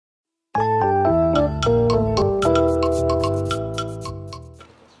Well,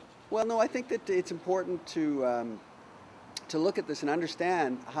 no, I think that it's important to look at this and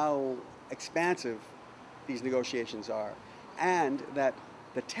understand how expansive these negotiations are, and that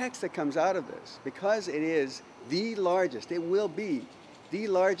the text that comes out of this, because it is the largest, it will be the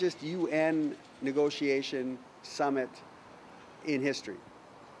largest UN negotiation summit in history.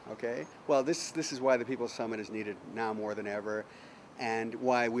 Okay? Well, this is why the People's Summit is needed now more than ever, and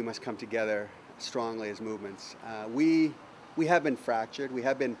why we must come together strongly as movements. We have been fractured. We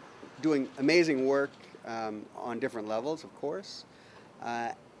have been doing amazing work on different levels, of course,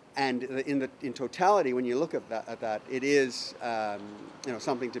 and in totality, when you look at that, it is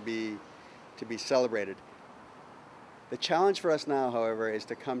something to be celebrated. The challenge for us now, however, is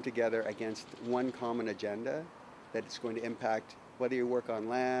to come together against one common agenda that is going to impact whether you work on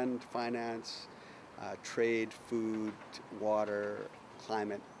land, finance, trade, food, water,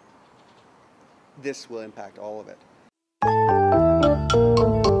 climate. This will impact all of it.